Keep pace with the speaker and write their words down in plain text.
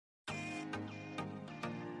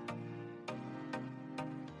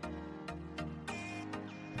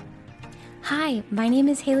Hi, my name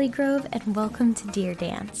is Haley Grove and welcome to Dear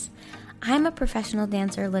Dance. I'm a professional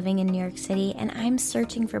dancer living in New York City and I'm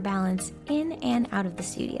searching for balance in and out of the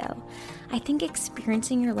studio. I think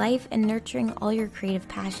experiencing your life and nurturing all your creative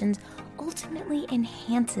passions ultimately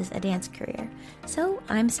enhances a dance career. So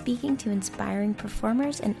I'm speaking to inspiring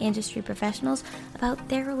performers and industry professionals about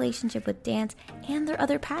their relationship with dance and their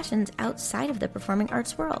other passions outside of the performing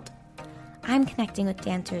arts world. I'm connecting with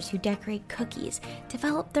dancers who decorate cookies,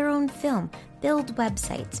 develop their own film, build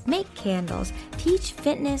websites, make candles, teach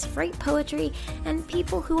fitness, write poetry, and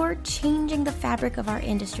people who are changing the fabric of our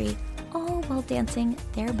industry, all while dancing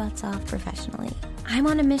their butts off professionally. I'm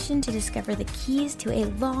on a mission to discover the keys to a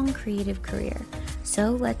long creative career.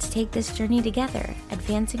 So let's take this journey together,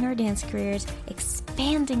 advancing our dance careers,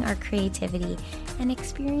 expanding our creativity, and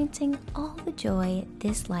experiencing all the joy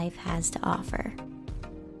this life has to offer.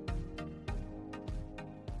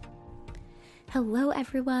 Hello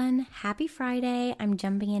everyone, happy Friday. I'm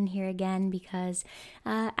jumping in here again because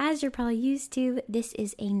as you're probably used to, this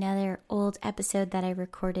is another old episode that I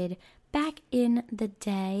recorded back in the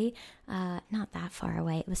day, not that far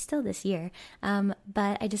away, it was still this year,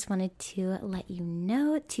 but I just wanted to let you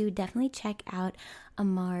know to definitely check out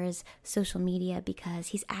Amar's social media because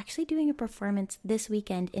he's actually doing a performance this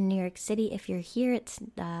weekend in New York City. If you're here, it's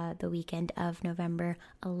the weekend of November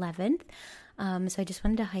 11th. So I just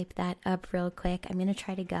wanted to hype that up real quick. I'm going to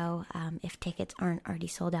try to go if tickets aren't already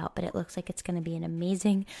sold out, but it looks like it's going to be an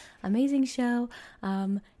amazing, amazing show.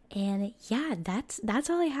 And yeah, that's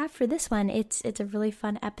all I have for this one. It's a really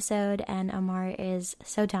fun episode, and Amar is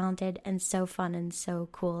so talented and so fun and so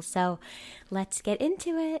cool. So let's get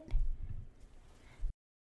into it.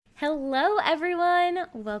 Hello everyone,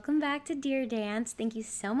 welcome back to Dear Dance. Thank you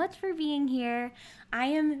so much for being here. I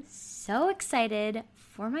am so excited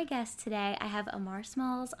for my guest today. I have Amar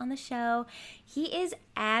Smalls on the show. He is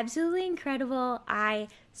absolutely incredible. I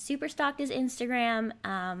super stalked his Instagram.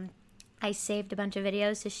 I saved a bunch of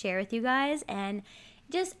videos to share with you guys and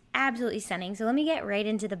just absolutely stunning. So let me get right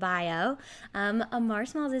into the bio. Amar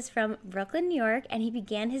Smalls is from Brooklyn, New York, and he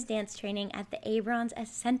began his dance training at the Abrons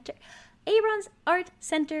Art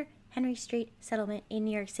Center, Henry Street Settlement in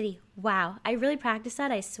New York City. Wow, I really practiced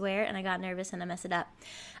that, I swear, and I got nervous and I messed it up.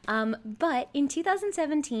 But in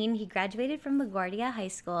 2017, he graduated from LaGuardia High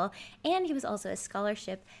School, and he was also a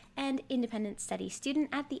scholarship and independent study student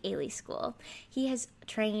at the Ailey School. He has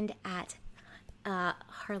trained at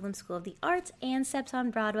Harlem School of the Arts and Steps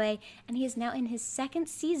on Broadway, and he is now in his second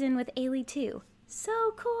season with Ailey 2.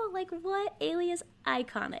 So cool, like what? Ailey is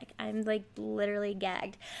iconic. I'm like literally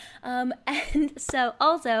gagged. And so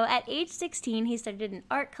also at age 16, he started an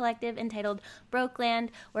art collective entitled Brokeland,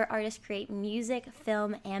 where artists create music,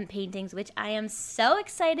 film, and paintings, which I am so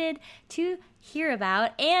excited to hear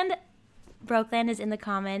about. And Brokeland is in the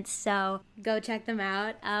comments, so go check them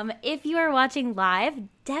out. If you are watching live,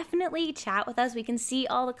 definitely chat with us. We can see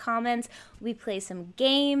all the comments. We play some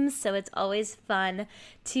games, so it's always fun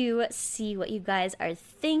to see what you guys are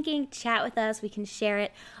thinking. Chat with us. We can share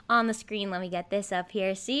it on the screen. Let me get this up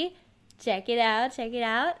here. See? Check it out.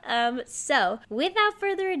 So without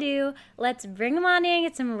further ado, let's bring them on in.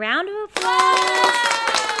 Get some round of applause.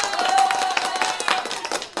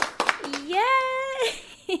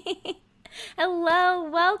 Yay! Hello,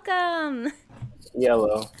 welcome.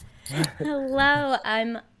 Yellow. Hello,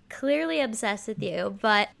 I'm clearly obsessed with you,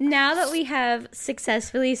 but now that we have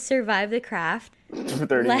successfully survived the craft, For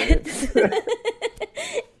 30 minutes.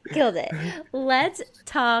 Killed it. Let's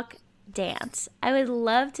talk dance. I would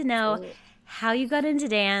love to know how you got into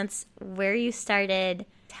dance, where you started.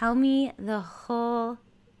 Tell me the whole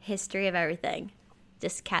history of everything.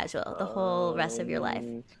 Just casual, the whole rest of your life.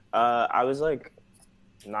 I was like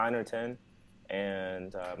 9 or 10,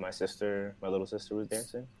 and my little sister was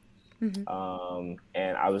dancing. Mm-hmm.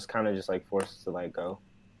 And I was kind of just like forced to like go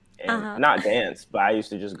and not dance, but I used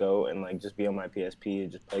to just go and like just be on my PSP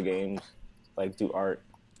and just play games, like do art,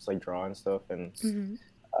 just like draw and stuff. And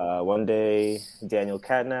one day, Daniel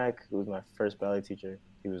Katnack, who was my first ballet teacher,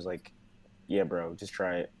 he was like, "Yeah, bro, just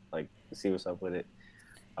try it, like see what's up with it."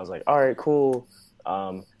 I was like, "All right, cool."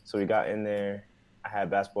 So we got in there. I had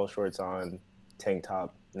basketball shorts on, tank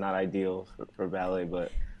top, not ideal for ballet,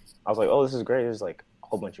 but I was like, "Oh, this is great." There's like a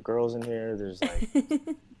whole bunch of girls in here. There's like,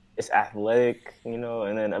 it's athletic, you know.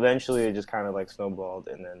 And then eventually it just kind of like snowballed.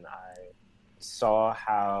 And then I saw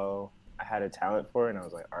how I had a talent for it, and I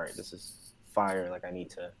was like, "All right, this is fire. Like, I need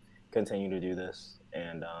to continue to do this."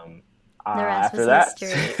 And the rest after was that,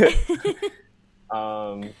 history.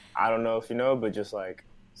 I don't know if you know, but just like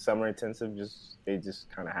summer intensive, they just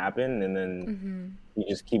kind of happen, and then you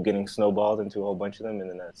just keep getting snowballed into a whole bunch of them, and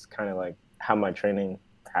then that's kind of like how my training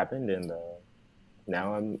happened, and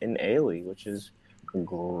now I'm in Ailey, which is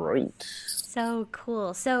great. So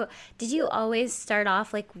cool. So, did you always start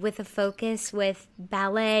off like with a focus with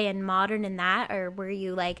ballet and modern and that, or were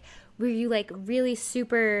you like really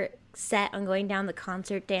super set on going down the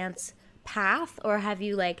concert dance path, or have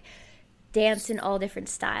you like danced in all different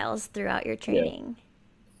styles throughout your Yeah. training?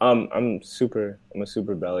 I'm a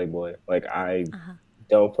super ballet boy. Like I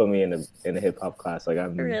don't put me in a hip hop class. Like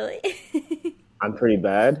Really? I'm pretty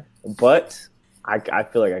bad, but I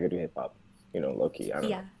feel like I could do hip hop. Low key. I don't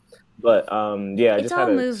Yeah. know. But yeah, I It's just had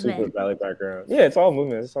all a super movement. ballet background. Yeah, it's all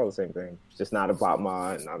movement. It's all the same thing. It's just not a bop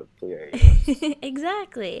ma, not a plie.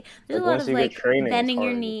 Exactly. There's a Like lot once of you get like training, it's bending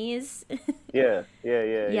your hard. knees. Yeah, yeah,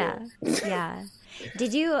 yeah, Yeah. yeah. Yeah.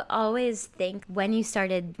 Did you always think when you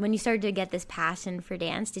started to get this passion for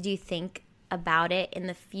dance, did you think about it in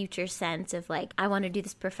the future sense of like I want to do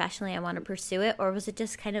this professionally, I want to pursue it, or was it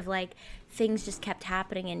just kind of like things just kept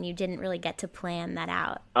happening and you didn't really get to plan that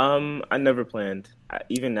out? I never planned.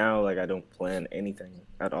 Even now, like I don't plan anything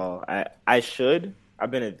at all. I should. I've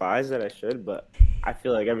been advised that I should, but I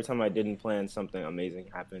feel like every time I didn't plan, something amazing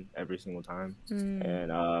happened every single time, Mm,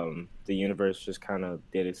 and the universe just kind of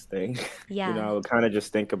did its thing. yeah. I would kind of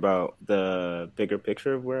just think about the bigger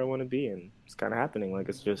picture of where I want to be, and it's kind of happening. Like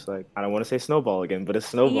it's just like I don't want to say snowball again, but it's Yeah,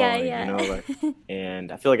 snowballing. yeah. Like,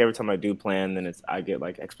 and I feel like every time I do plan, then I get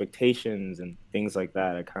like expectations and things like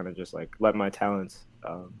that. I kind of just like let my talents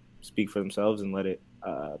speak for themselves and let it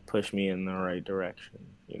push me in the right direction.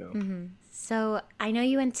 So I know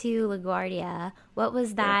you went to LaGuardia. What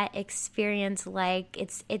was Yeah. that experience like?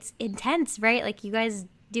 It's intense, right? Like you guys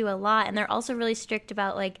do a lot, and they're also really strict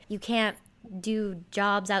about like you can't do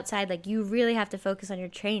jobs outside. Like you really have to focus on your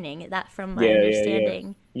training. That from my Yeah, yeah, yeah.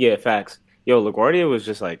 understanding. Yeah, facts. Yo, LaGuardia was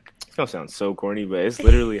just like, it's gonna sound so corny, but it's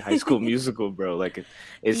literally High School Musical, bro. Like,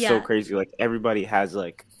 it's so Yeah. crazy. Like, everybody has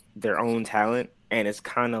like their own talent, and it's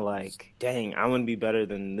kind of like, dang, I want to be better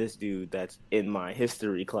than this dude that's in my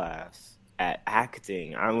history class at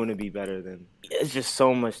acting. I want to be better than. It's just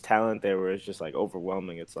so much talent there where it's just like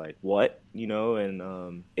overwhelming. It's like, what?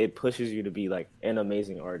 And it pushes you to be like an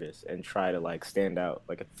amazing artist and try to like stand out.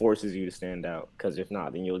 Like, it forces you to stand out because if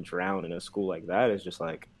not, then you'll drown in a school like that. It's just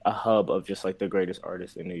like a hub of just like the greatest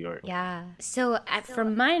artists in New York. Yeah. So,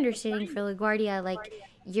 from my understanding for LaGuardia, like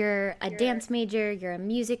you're a dance major, you're a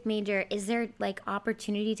music major. Is there like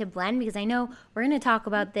opportunity to blend? Because I know we're going to talk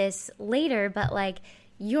about this later, but like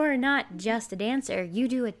you're not just a dancer. You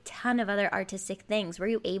do a ton of other artistic things. Were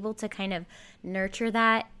you able to kind of nurture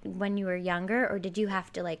that when you were younger, or did you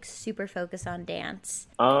have to like super focus on dance?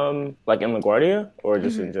 Like in LaGuardia or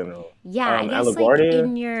just in general? Yeah, I At guess like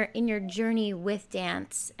LaGuardia, in your journey with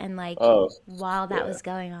dance and like oh while that yeah. was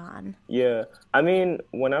going on. Yeah, I mean,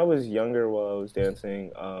 when I was younger, while I was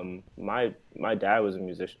dancing, my dad was a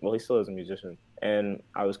musician. Well, he still is a musician, and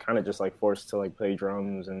I was kind of just like forced to like play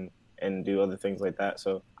drums and do other things like that.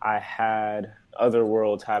 So I had other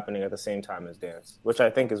worlds happening at the same time as dance, which I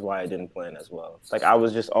think is why I didn't plan as well. Like I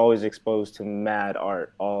was just always exposed to mad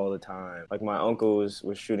art all the time. Like my uncle was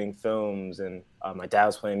shooting films, and my dad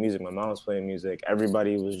was playing music, my mom was playing music.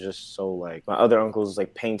 Everybody was just so like my other uncles was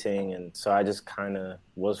like painting, and so I just kind of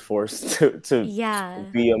was forced to Yeah.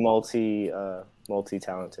 be a multi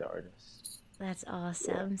talented artist. That's Yeah.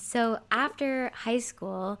 awesome. So after high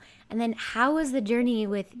school, and then how was the journey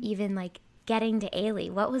with even like getting to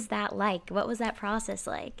Ailey? What was that like? What was that process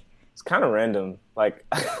like? It's kind of random. Like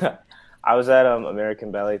I was at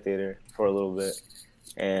American Ballet Theater for a little bit,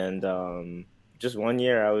 and just one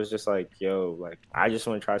year I was just like, yo, like I just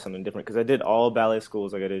want to try something different because I did all ballet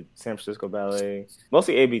schools. Like I did San Francisco Ballet,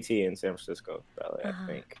 mostly ABT and San Francisco Ballet, I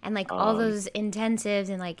think. And like all those intensives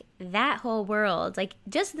and like that whole world, like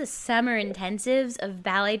just the summer intensives of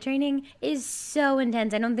ballet training is so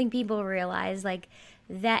intense. I don't think people realize like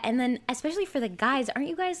that. And then especially for the guys, aren't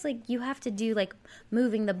you guys like you have to do like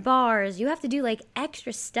moving the bars, you have to do like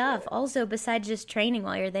extra stuff also besides just training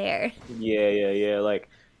while you're there. Yeah, yeah, yeah. Like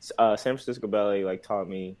San Francisco Ballet like taught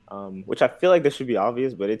me, which I feel like this should be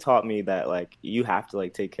obvious, but it taught me that like you have to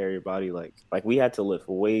like take care of your body. Like we had to lift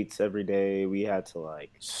weights every day. We had to like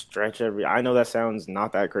stretch every. I know that sounds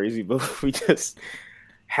not that crazy, but we just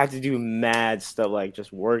had to do mad stuff, like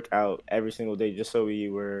just work out every single day just so we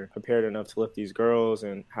were prepared enough to lift these girls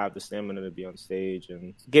and have the stamina to be on stage.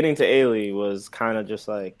 And getting to Ailey was kind of just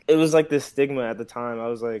like, it was like this stigma at the time. I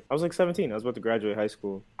was like 17. I was about to graduate high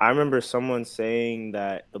school. I remember someone saying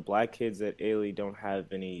that the black kids at Ailey don't have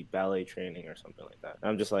any ballet training or something like that. And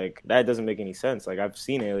I'm just like, that doesn't make any sense. Like I've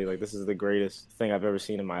seen Ailey, like this is the greatest thing I've ever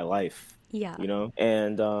seen in my life. Yeah.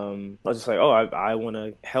 And I was just like, oh, I want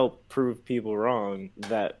to help prove people wrong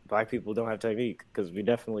that black people don't have technique, because we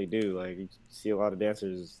definitely do. Like, you see a lot of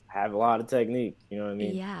dancers have a lot of technique, you know what I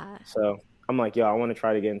mean? Yeah. So I'm like, yo, I want to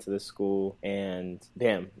try to get into this school, and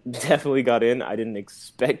bam, definitely got in. I didn't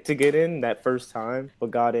expect to get in that first time,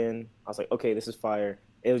 but got in. I was like, okay, this is fire.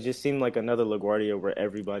 It just seemed like another LaGuardia where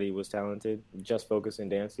everybody was talented, just focused in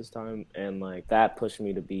dance this time. And like that pushed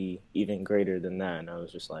me to be even greater than that. And I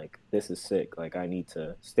was just like, this is sick. Like, I need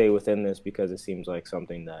to stay within this because it seems like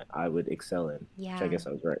something that I would excel in. Yeah. Which I guess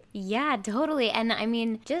I was right. Yeah, totally. And I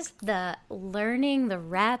mean, just the learning the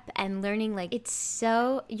rep and learning, like, it's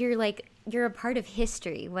so, you're a part of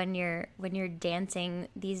history when you're dancing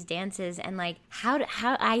these dances. And like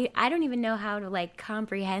I don't even know how to like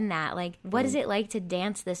comprehend that. Like, what is it like to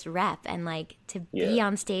dance this rep and like to be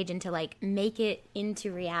on stage and to like make it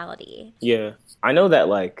into reality? Yeah, I know that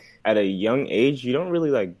like at a young age you don't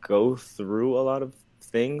really like go through a lot of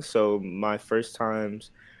things. So my first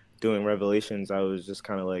times doing Revelations, I was just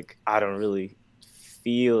kind of like, I don't really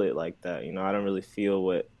feel it like that. I don't really feel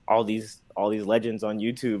what all these legends on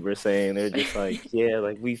YouTube are saying. They're just like, yeah,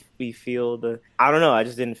 like we feel I don't know. I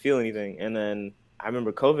just didn't feel anything. And then I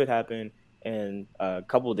remember COVID happened, and a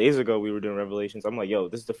couple of days ago we were doing Revelations. I'm like, yo,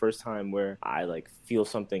 this is the first time where I like feel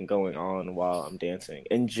something going on while I'm dancing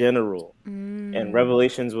in general. And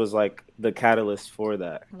Revelations was like the catalyst for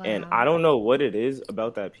that. Wow. And I don't know what it is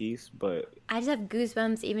about that piece, but I just have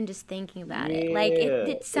goosebumps even just thinking about it. Like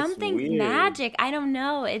it's something magic. I don't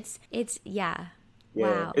know. It's yeah.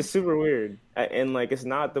 Wow. It's super weird. And like it's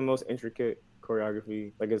not the most intricate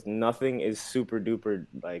choreography. Like nothing is super duper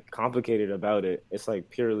like complicated about it. It's like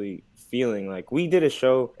purely feeling. Like we did a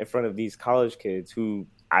show in front of these college kids who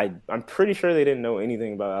I'm pretty sure they didn't know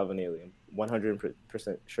anything about Alvin Ailey.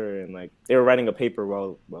 100% sure. And like they were writing a paper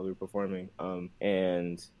while we were performing,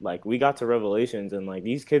 and like we got to Revelations, and like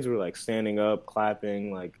these kids were like standing up,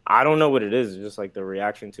 clapping. Like I don't know what it is, just like the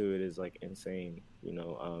reaction to it is like insane.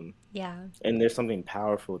 Yeah. And there's something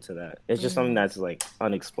powerful to that. It's just something that's like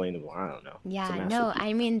unexplainable. I don't know. Yeah, no,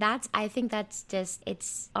 I mean I think that's just,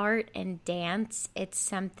 it's art and dance. It's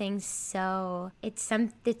something it's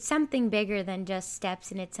something bigger than just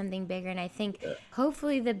steps, and it's something bigger. And I think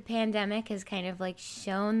hopefully the pandemic has kind of like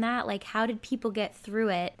shown that, like, how did people get through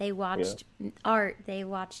it? They watched art, they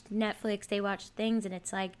watched Netflix, they watched things, and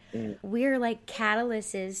it's like we're like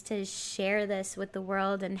catalysts to share this with the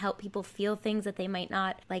world and help people feel things that they might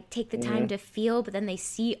not like take the time to feel, but then they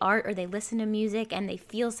see art or they listen to music and they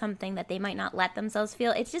feel something that they might not let themselves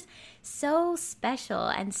feel. It's just so special.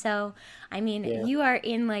 And so, I mean, you are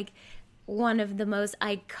in like one of the most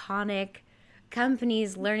iconic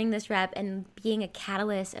companies learning this rep and being a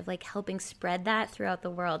catalyst of like helping spread that throughout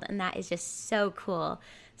the world, and that is just so cool.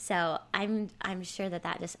 So I'm sure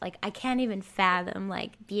that just like I can't even fathom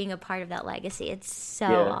like being a part of that legacy. It's so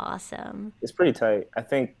awesome. It's pretty tight. I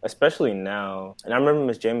think especially now, and I remember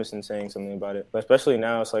Miss Jameson saying something about it, but especially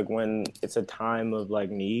now it's like when it's a time of like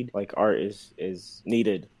need, like art is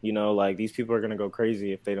needed. Like these people are gonna go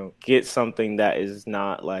crazy if they don't get something that is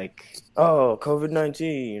not like, oh,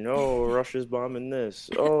 COVID-19, Russia's bombing this.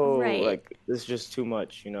 Oh, like it's just too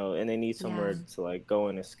much, and they need somewhere to like go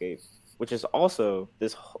and escape. Which is also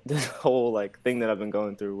this whole like thing that I've been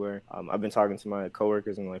going through, where I've been talking to my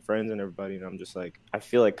coworkers and my friends and everybody, and I'm just like, I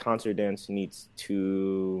feel like concert dance needs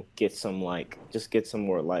to get some get some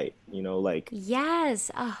more light, like.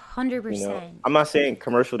 Yes, 100%. I'm not saying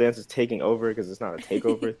commercial dance is taking over, because it's not a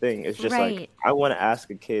takeover thing. It's just like, I want to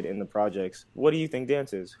ask a kid in the projects, what do you think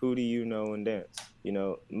dance is? Who do you know in dance?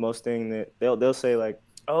 Most thing that they'll say like,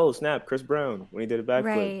 oh snap, Chris Brown when he did a backflip,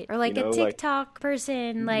 right? Or like a TikTok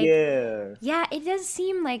person, like yeah. It does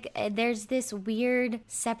seem like there's this weird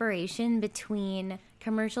separation between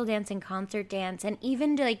commercial dance and concert dance, and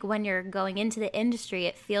even like when you're going into the industry,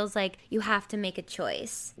 it feels like you have to make a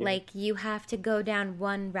choice. Like you have to go down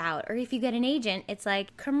one route, or if you get an agent, it's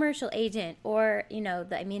like commercial agent, or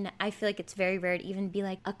I feel like it's very rare to even be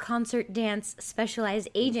like a concert dance specialized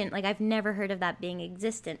agent. Like I've never heard of that being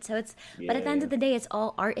existent. So it's but at the end of the day, it's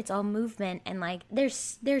all art, it's all movement, and like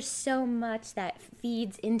there's so much that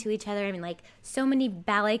feeds into each other. I mean, like so many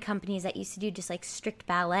ballet companies that used to do just like strict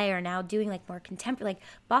ballet are now doing like more contemporary. Like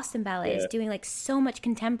Boston Ballet is doing like so much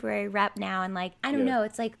contemporary rap now, and like I don't know,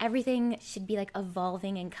 it's like everything should be like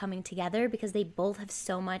evolving and coming together because they both have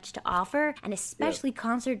so much to offer, and especially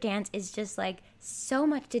concert dance is just like so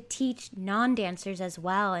much to teach non-dancers as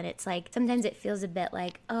well. And it's like sometimes it feels a bit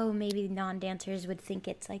like, oh, maybe non-dancers would think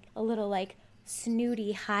it's like a little like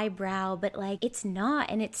snooty, highbrow, but like it's not,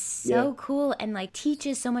 and it's so cool, and like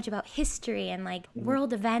teaches so much about history and like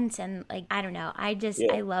world events, and like I don't know, I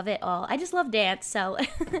love it all. I just love dance, so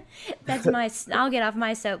that's I'll get off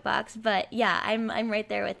my soapbox, but yeah, I'm right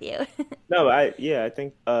there with you. No, I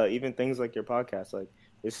think even things like your podcast, like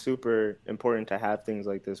it's super important to have things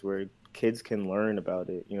like this where kids can learn about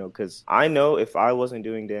it, because I know if I wasn't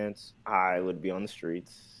doing dance, I would be on the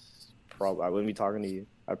streets. Probably I wouldn't be talking to you.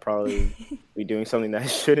 I'd probably be doing something that I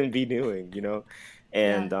shouldn't be doing.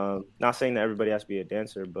 And not saying that everybody has to be a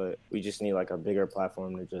dancer, but we just need like a bigger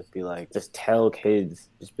platform to just be like, just tell kids,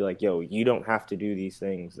 just be like, yo, you don't have to do these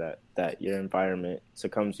things that your environment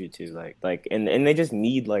succumbs you to. And they just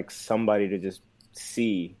need like somebody to just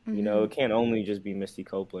see, it can't only just be Misty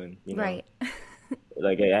Copeland, Right.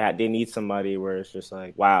 Like they need somebody where it's just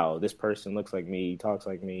like, wow, this person looks like me, talks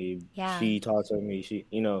like me, she talks like me,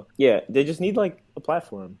 they just need like a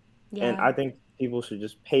platform. And I think people should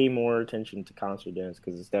just pay more attention to concert dance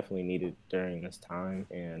because it's definitely needed during this time.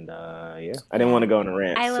 And I didn't want to go on a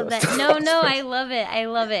rant. I love that. No, I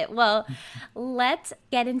love it. Well, let's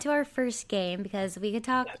get into our first game because we could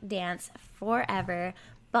talk dance forever.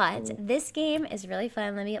 But this game is really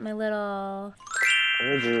fun. Let me get my little...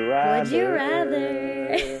 Would you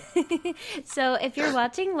rather? So if you're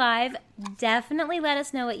watching live, definitely let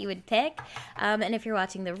us know what you would pick. And if you're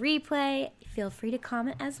watching the replay, feel free to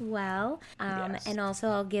comment as well. And also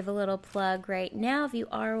I'll give a little plug right now. If you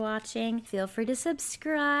are watching, feel free to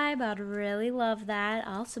subscribe. I'd really love that.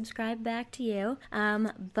 I'll subscribe back to you.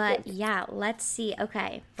 But yeah, let's see.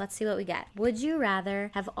 Okay, let's see what we got. Would you rather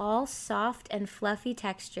have all soft and fluffy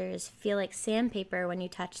textures feel like sandpaper when you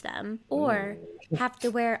touch them, or have to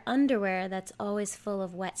wear underwear that's always full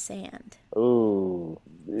of wet sand? Ooh.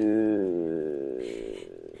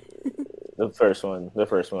 The first one.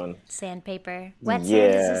 Sandpaper. Wet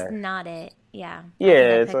sand is just not it. Yeah.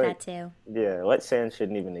 Yeah, it's like that too. Yeah, wet sand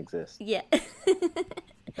shouldn't even exist. Yeah.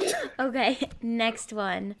 Okay, next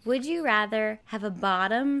one. Would you rather have a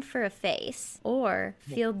bottom for a face or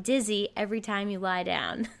feel dizzy every time you lie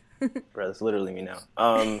down? Bro, that's literally me now.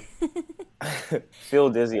 Feel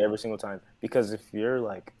dizzy every single time, because if your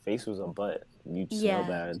like face was a butt, you'd smell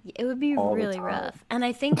bad. It would be really rough. And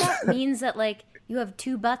I think that means that like you have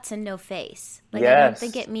two butts and no face. Like I don't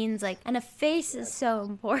think it means like, and a face is so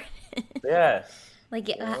important. Yes.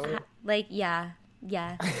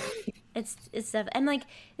 Yeah. It's stuff, and like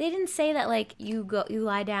they didn't say that like you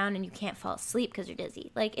lie down and you can't fall asleep because you're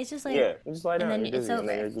dizzy. Like it's just like you just lie down and then it's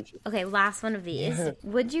over. Okay, last one of these.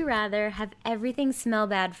 Would you rather have everything smell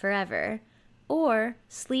bad forever, or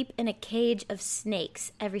sleep in a cage of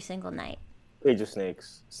snakes every single night? Cage of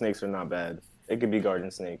snakes. Snakes are not bad. It could be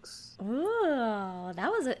garden snakes. Oh,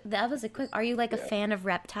 that was a quick. Are you like a fan of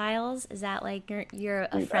reptiles? Is that like you're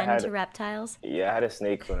a friend to reptiles? Yeah, I had a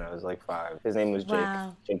snake when I was like 5. His name was Jake.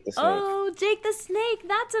 Wow. Jake the snake. Oh, Jake the snake.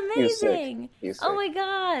 That's amazing. He was sick. Oh my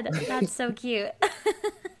God, that's so cute.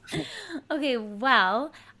 Okay,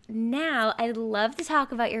 well, now I'd love to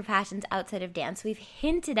talk about your passions outside of dance. We've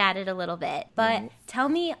hinted at it a little bit, but tell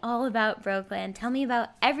me all about Brooklyn. Tell me about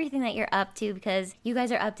everything that you're up to, because you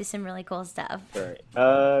guys are up to some really cool stuff.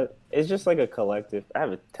 Right. It's just like a collective. I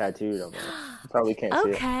have it tattooed on me. You probably can't see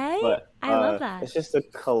it. Okay. But I love that. It's just a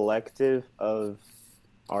collective of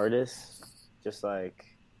artists. Just like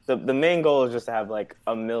the main goal is just to have like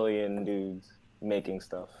a million dudes making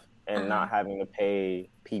stuff and not having to pay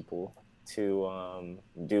people to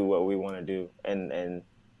do what we want to do, and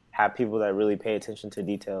have people that really pay attention to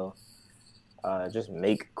detail just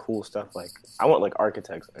make cool stuff. Like I want like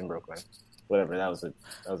architects in Brooklyn. Whatever, that was a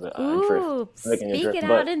drift. Speak it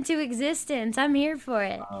out into existence. I'm here for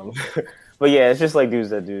it. But yeah, it's just like dudes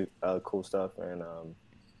that do cool stuff, and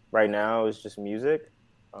right now it's just music,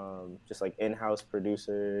 just like in-house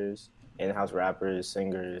producers, in-house rappers,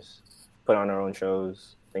 singers, put on our own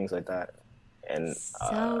shows, things like that. And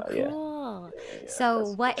so cool.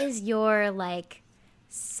 So what is your like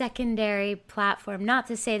secondary platform? Not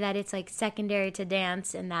to say that it's like secondary to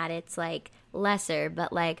dance and that it's like lesser,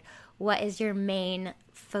 but like what is your main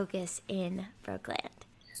focus in Brooklyn?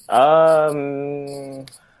 I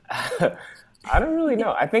don't really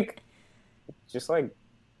know. I think just like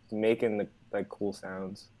making the like cool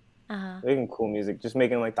sounds, making cool music, just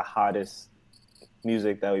making like the hottest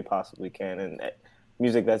music that we possibly can, and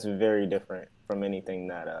music that's very different from anything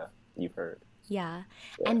that you've heard. Yeah.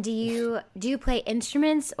 And do you play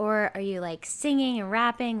instruments, or are you like singing and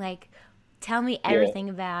rapping? Like, tell me everything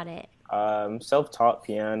about it. Self-taught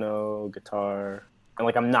piano, guitar, and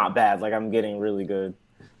like I'm not bad. Like I'm getting really good.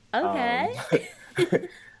 Okay.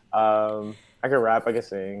 I can rap, I can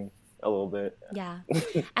sing, a little bit. Yeah.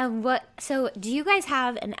 And so do you guys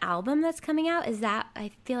have an album that's coming out?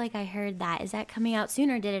 I feel like I heard that. Is that coming out soon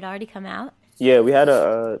or did it already come out? Yeah, we had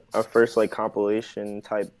a first like compilation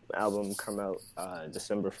type album come out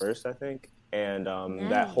December 1st, I think. And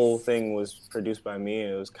that whole Nice. thing was produced by me.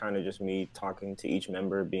 And it was kind of just me talking to each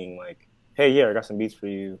member, being like, "Hey, yeah, I got some beats for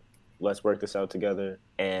you. Let's work this out together."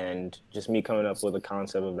 And just me coming up with a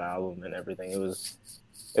concept of the album and everything. It was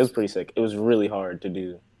pretty sick. It was really hard to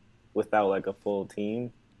do without like a full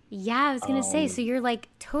team. Yeah, I was going to say, so Um, you're like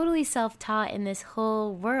totally self-taught in this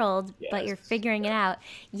whole world, but yes. you're figuring it Yeah. out,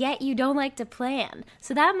 yet you don't like to plan.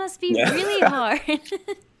 So that must be Yeah. really hard.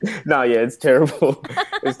 No, yeah, it's terrible.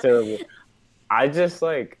 It's terrible. I just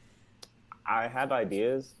like I have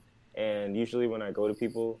ideas, and usually when I go to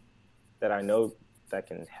people that I know that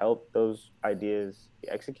can help those ideas be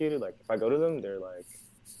executed, like if I go to them, they're like,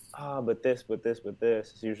 "Ah, but this, but this, but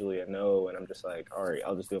this." It's usually a no, and I'm just like, "All right,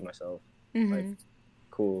 I'll just do it myself." Like, Hmm.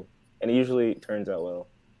 cool, and it usually turns out well.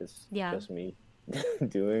 It's Yeah. just me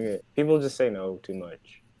doing it. People just say no too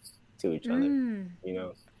much to each other. Mm. You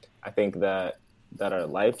know, I think that are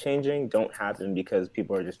life changing don't happen because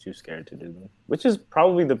people are just too scared to do them, which is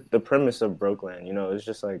probably the premise of Brokeland. You know, it's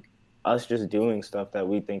just like us just doing stuff that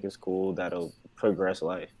we think is cool that'll progress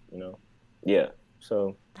life. You know, yeah.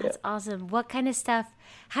 So yeah. That's awesome. What kind of stuff?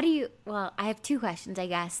 Well, I have two questions, I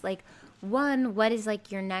guess. Like, one, what is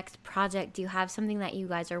like your next project? Do you have something that you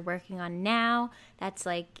guys are working on now that's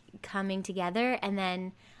like coming together? And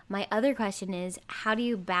then my other question is, how do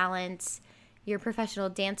you balance your professional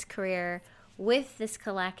dance career with this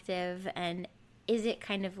collective? And is it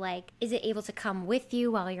kind of like, is it able to come with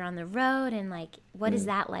you while you're on the road? And like, what is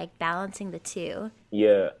that like balancing the two?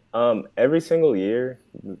 Yeah. Every single year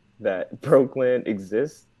that Brokeland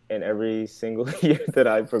exists and every single year that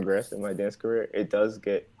I progress in my dance career, it does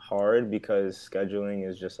get hard because scheduling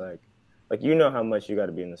is just like you know how much you got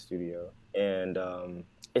to be in the studio, and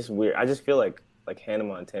it's weird. I just feel like Hannah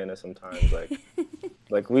Montana sometimes.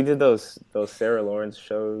 Like we did those Sarah Lawrence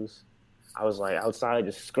shows. I was like outside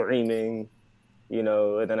just screaming, and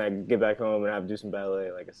then I get back home and I have to do some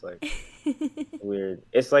ballet. Like it's like weird.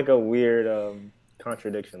 It's like a weird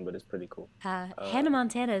contradiction, but it's pretty cool. Hannah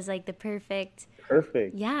Montana is like the perfect.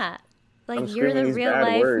 Perfect. Yeah. Like I'm screaming these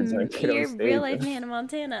bad words and I get on you're real stage. life Hannah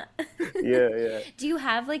Montana. Yeah, yeah. Do you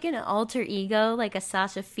have like an alter ego, like a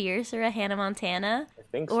Sasha Fierce or a Hannah Montana? I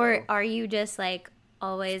think Or so. are you just like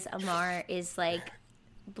always Amar is like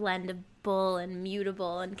blendable and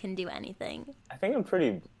mutable and can do anything? I think I'm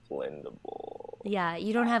pretty blendable. Yeah,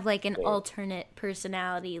 you don't have like an Yeah. alternate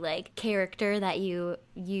personality, like character that you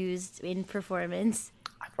used in performance.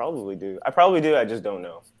 I probably do. I probably do. I just don't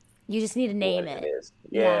know You just need to what name it it. is.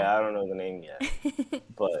 Yeah. Yeah, I don't know the name yet.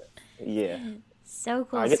 But yeah, So I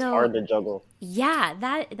cool. guess So hard to juggle. yeah,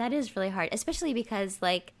 that is really hard, especially because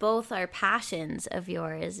like both are passions of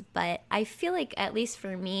yours, but I feel like at least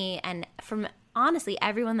for me and from honestly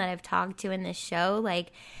everyone that I've talked to in this show,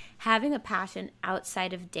 like having a passion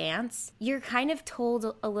outside of dance, you're kind of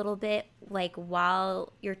told a little bit like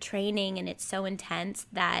while you're training and it's so intense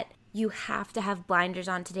that you have to have blinders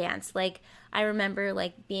on to dance. Like I remember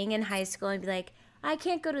like being in high school and be like, I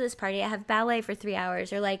can't go to this party. I have ballet for 3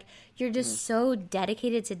 hours. Or like you're just so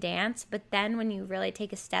dedicated to dance. But then when you really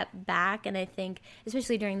take a step back, and I think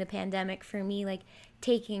especially during the pandemic for me, like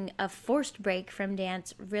taking a forced break from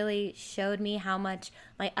dance really showed me how much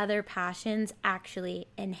my other passions actually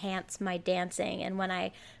enhance my dancing. And when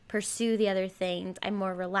I pursue the other things, I'm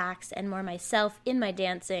more relaxed and more myself in my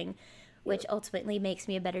dancing, which ultimately makes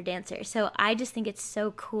me a better dancer. So I just think it's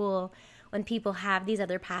so cool when people have these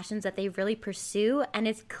other passions that they really pursue, and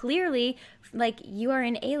it's clearly like you are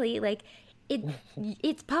in Ailey, like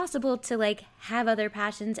it's possible to like have other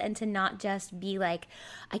passions and to not just be like,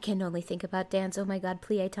 I can only think about dance, oh my god,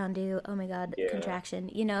 plie tendu, oh my god, Yeah. contraction,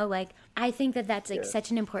 like I think that that's like Yeah.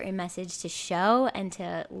 such an important message to show and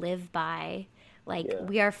to live by. Like Yeah.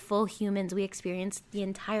 we are full humans, we experience the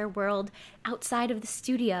entire world outside of the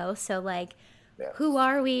studio, so like who Yes.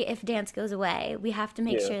 are we if dance goes away? We have to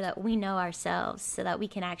make Yeah. sure that we know ourselves so that we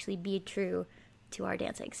can actually be true to our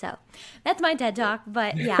dancing. So that's my TED talk,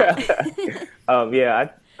 but yeah. Yeah,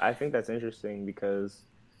 I think that's interesting because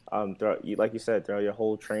throughout like you said, throughout your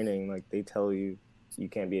whole training, like they tell you you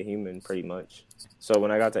can't be a human pretty much. So when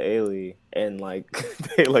I got to Ailey and like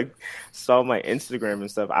they like saw my Instagram and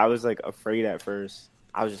stuff, I was like afraid at first.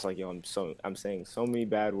 I was just like, yo, I'm saying so many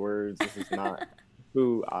bad words. This is not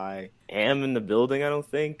who I am in the building, I don't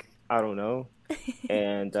think. I don't know.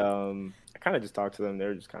 And I kind of just talked to them. They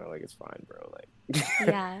were just kind of like, it's fine, bro. Like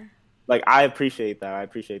Yeah. like I appreciate that. I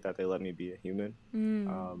appreciate that they let me be a human.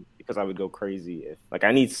 Mm. Because I would go crazy if like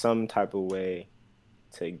I need some type of way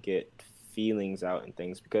to get feelings out and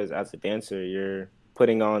things because as a dancer you're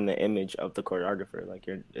putting on the image of the choreographer. Like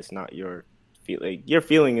it's not your feel like your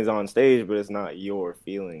feeling is on stage, but it's not your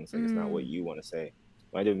feelings. Like it's not what you want to say.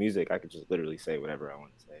 When I do music, I could just literally say whatever I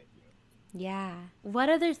want to say. Yeah. What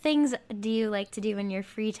other things do you like to do in your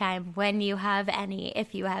free time when you have any,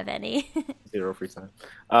 if you have any? Zero free time.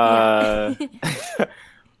 Yeah.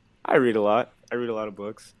 I read a lot. I read a lot of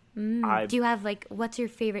books. Do you have like, what's your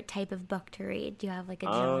favorite type of book to read? Do you have like a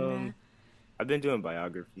genre? I've been doing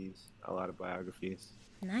biographies, a lot of biographies.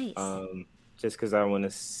 Nice. Just because I want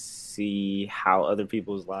to see how other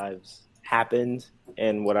people's lives happened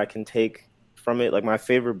and what I can take from it. Like my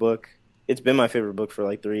favorite book, it's been my favorite book for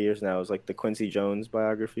like 3 years now. Is like the Quincy Jones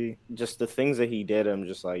biography. Just the things that he did, I'm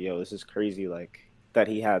just like, yo, this is crazy. Like that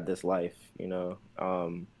he had this life, you know.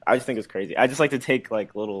 I just think it's crazy. I just like to take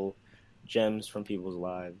like little gems from people's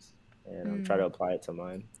lives and try to apply it to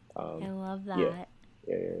mine. I love that. Yeah.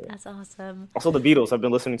 That's awesome. Also, the Beatles. I've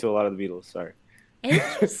been listening to a lot of the Beatles. Sorry.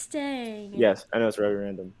 Interesting. Yes, I know it's very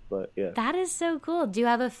random, but yeah. That is so cool. Do you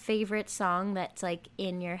have a favorite song that's like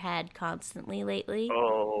in your head constantly lately?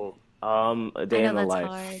 Oh, A Day in the Life.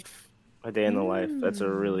 Hard. A Day in the Life. That's a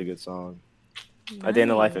really good song. Nice. A Day in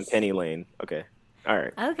the Life and Penny Lane. Okay. All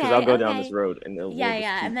right. Okay. Because I'll go down this road and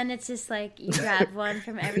yeah. And then it's just like you grab one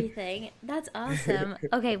from everything. That's awesome.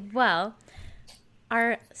 Okay. Well,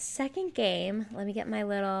 our second game. Let me get my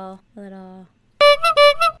little.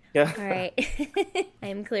 Yeah. All right.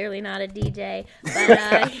 I'm clearly not a DJ, but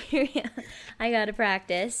I got to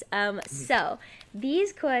practice. So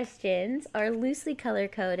these questions are loosely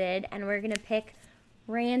color-coded, and we're going to pick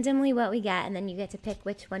randomly what we get, and then you get to pick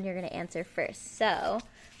which one you're going to answer first. So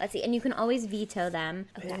let's see. And you can always veto them.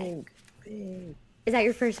 Okay. Pink. Is that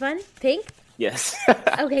your first one? Pink? Yes.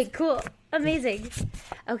 Okay, cool. Amazing.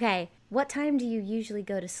 Okay. What time do you usually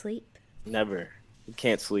go to sleep? Never. You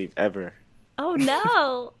can't sleep, ever. Oh,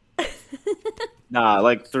 no. Nah,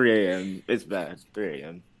 like 3 a.m. It's bad. 3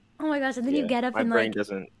 a.m. Oh my gosh, and then you get up and like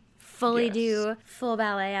doesn't fully do full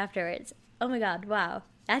ballet afterwards. Oh my god, wow.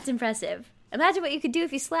 That's impressive. Imagine what you could do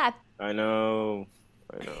if you slept. I know.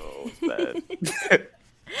 It's bad.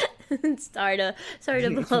 sorry to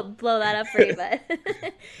blow that up for you, but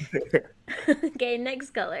okay,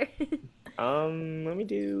 next color. Let me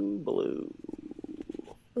do blue.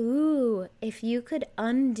 Ooh, if you could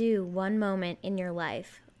undo one moment in your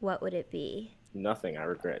life, what would it be? Nothing. I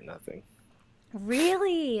regret nothing.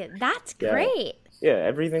 Really? That's great. Yeah,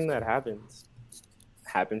 everything that happens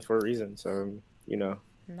for a reason. So, you know.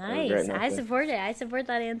 Nice. I support it. I support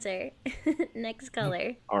that answer. Next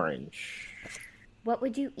color. Orange. What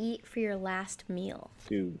would you eat for your last meal?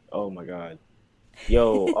 Dude, oh my god.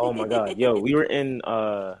 Oh my god. We were in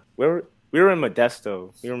we were in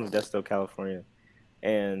Modesto. We were in Modesto, California.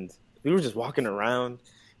 And we were just walking around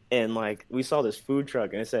and like we saw this food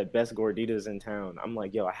truck and it said best gorditas in town. I'm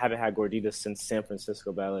like, I haven't had gorditas since San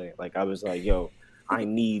Francisco Ballet. Like I was like, I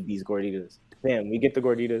need these gorditas. Bam, we get the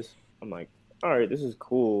gorditas. I'm like, all right, this is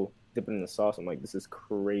cool. Dipping in the sauce. I'm like, this is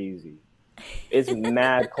crazy. It's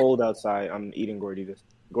mad cold outside. I'm eating gorditas.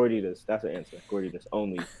 Gorditas, that's the answer. Gorditas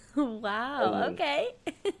only. Wow, only. Okay.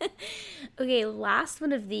 Okay, last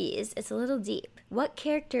one of these. It's a little deep. What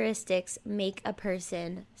characteristics make a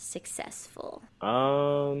person successful?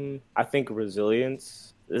 I think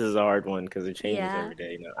resilience. This is a hard one because it changes every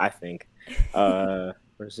day. I think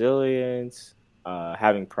resilience,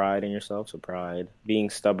 having pride in yourself, so pride, being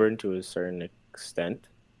stubborn to a certain extent,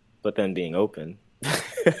 but then being open.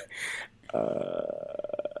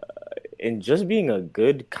 And just being a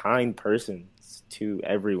good, kind person to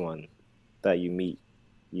everyone that you meet,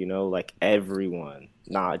 like everyone,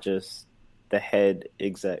 not just the head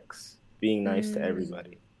execs, being nice to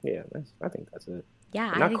everybody. Yeah, I think that's it.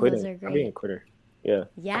 Yeah, I think quitting. Those are great. I'm being a quitter. Yeah.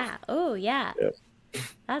 Yeah. Oh, yeah.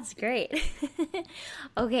 That's great.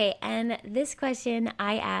 Okay, and this question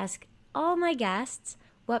I ask all my guests,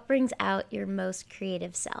 what brings out your most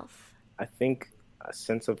creative self? I think a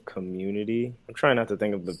sense of community. I'm trying not to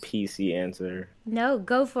think of the PC answer. No,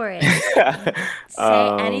 go for it. Say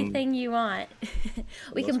anything you want.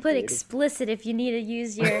 We can put explicit if you need to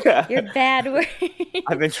use your bad word.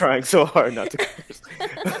 I've been trying so hard not to curse.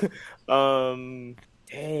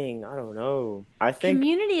 Dang, I don't know. I think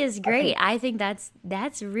community is great. I think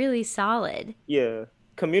that's really solid. Yeah.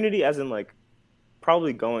 Community as in like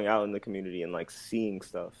probably going out in the community and like seeing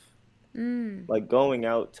stuff. Like going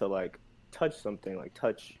out to like touch something, like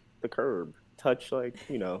touch the curb, touch like,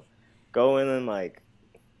 go in and like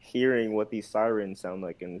hearing what these sirens sound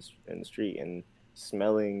like in the street and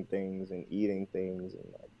smelling things and eating things, and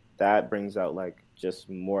like that brings out like just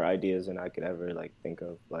more ideas than I could ever like think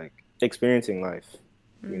of, like experiencing life,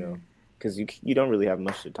 you know, because you don't really have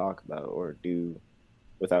much to talk about or do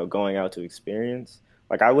without going out to experience.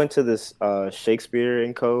 Like I went to this Shakespeare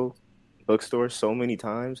and Co. bookstore so many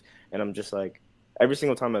times, and I'm just like, every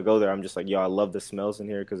single time I go there, I'm just like, yo, I love the smells in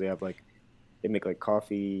here because they make like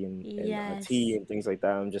coffee and tea and things like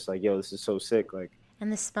that. I'm just like, yo, this is so sick. Like,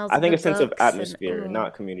 and the smells I of think the a sense of books atmosphere,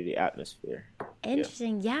 not community atmosphere.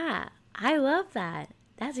 Interesting. Yeah, I love that.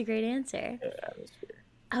 That's a great answer. Yeah, atmosphere.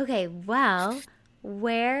 Okay, well,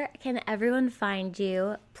 where can everyone find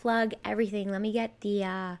you? Plug everything. Let me get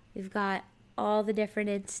we've got all the different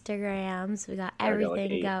Instagrams. We got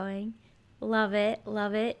everything going. Love it.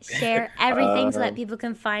 Love it. Share everything so that people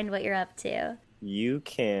can find what you're up to. You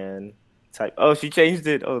can type. Oh, she changed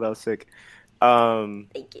it. Oh, that was sick.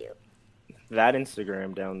 Thank you. That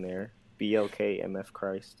Instagram down there, BLKMF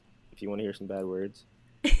Christ, if you want to hear some bad words.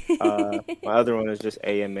 My other one is just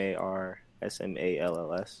AMARSMALLS.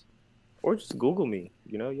 Or just Google me.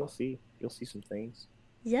 You know, you'll see some things.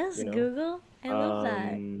 Yes, you know? Google. I love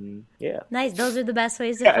that. Yeah. Nice. Those are the best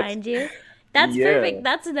ways to find you. That's perfect.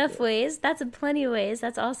 That's enough ways. That's plenty of ways.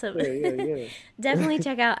 That's awesome. Yeah. Definitely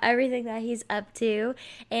check out everything that he's up to.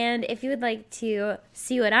 And if you would like to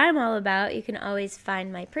see what I'm all about, you can always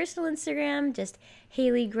find my personal Instagram, just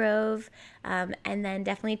Haley Grove. And then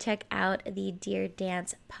definitely check out the Dear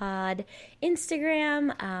Dance Pod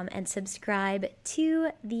Instagram and subscribe to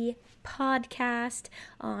the podcast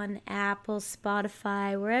on Apple,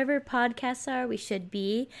 Spotify, wherever podcasts are, we should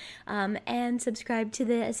be. And subscribe to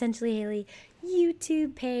the Essentially Haley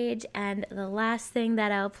YouTube page. And the last thing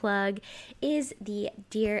that I'll plug is the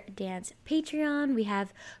Dear Dance Patreon. We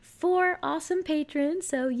have 4 awesome patrons,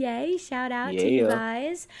 so yay, shout out to you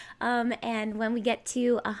guys. And when we get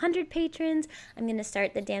to 100 patrons, I'm going to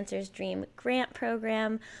start the Dancer's Dream Grant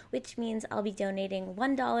Program, which means I'll be donating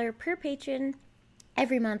 $1 per patron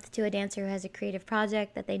every month to a dancer who has a creative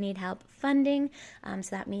project that they need help funding.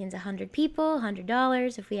 So that means 100 people,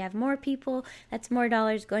 $100. If we have more people, that's more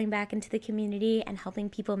dollars going back into the community and helping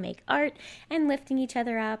people make art and lifting each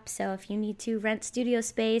other up. So if you need to rent studio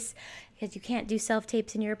space because you can't do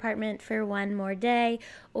self-tapes in your apartment for one more day,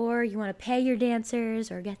 or you want to pay your dancers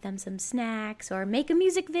or get them some snacks or make a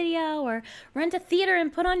music video or rent a theater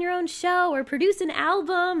and put on your own show or produce an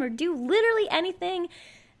album or do literally anything,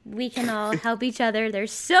 we can all help each other.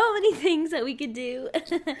 There's so many things that we could do.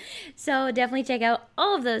 So definitely check out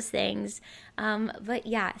all of those things. But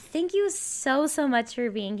yeah, thank you so much for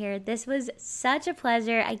being here. This was such a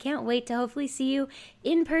pleasure. I can't wait to hopefully see you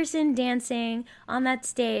in person dancing on that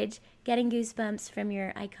stage, getting goosebumps from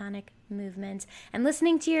your iconic movements and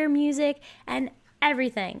listening to your music and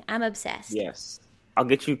everything. I'm obsessed. Yes. I'll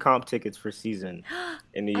get you comp tickets for Season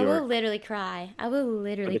in New York. I will literally cry.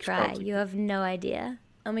 You have no idea.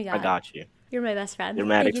 Oh my God. I got you. You're my best friend. You're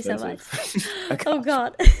mad Thank expensive. you so much. Oh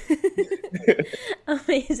God.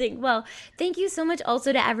 Amazing. Well, thank you so much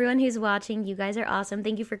also to everyone who's watching. You guys are awesome.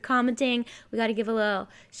 Thank you for commenting. We got to give a little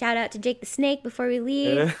shout out to Jake the Snake before we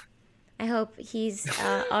leave. I hope he's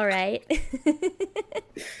all right.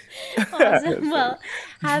 Awesome. Well,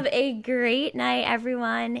 have a great night,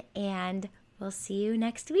 everyone, and we'll see you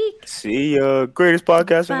next week. See ya. Greatest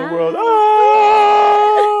podcast in the world.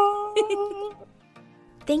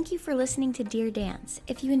 Thank you for listening to Dear Dance.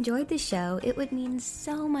 If you enjoyed the show, it would mean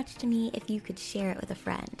so much to me if you could share it with a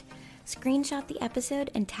friend. Screenshot the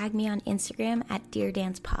episode and tag me on Instagram at Dear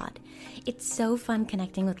Dance Pod. It's so fun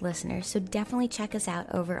connecting with listeners, so definitely check us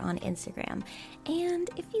out over on Instagram. And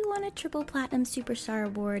if you want a Triple Platinum Superstar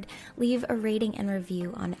Award, leave a rating and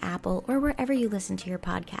review on Apple or wherever you listen to your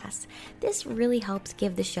podcasts. This really helps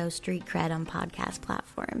give the show street cred on podcast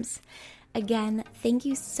platforms. Again, thank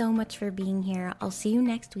you so much for being here. I'll see you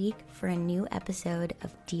next week for a new episode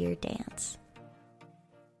of Dear Dance.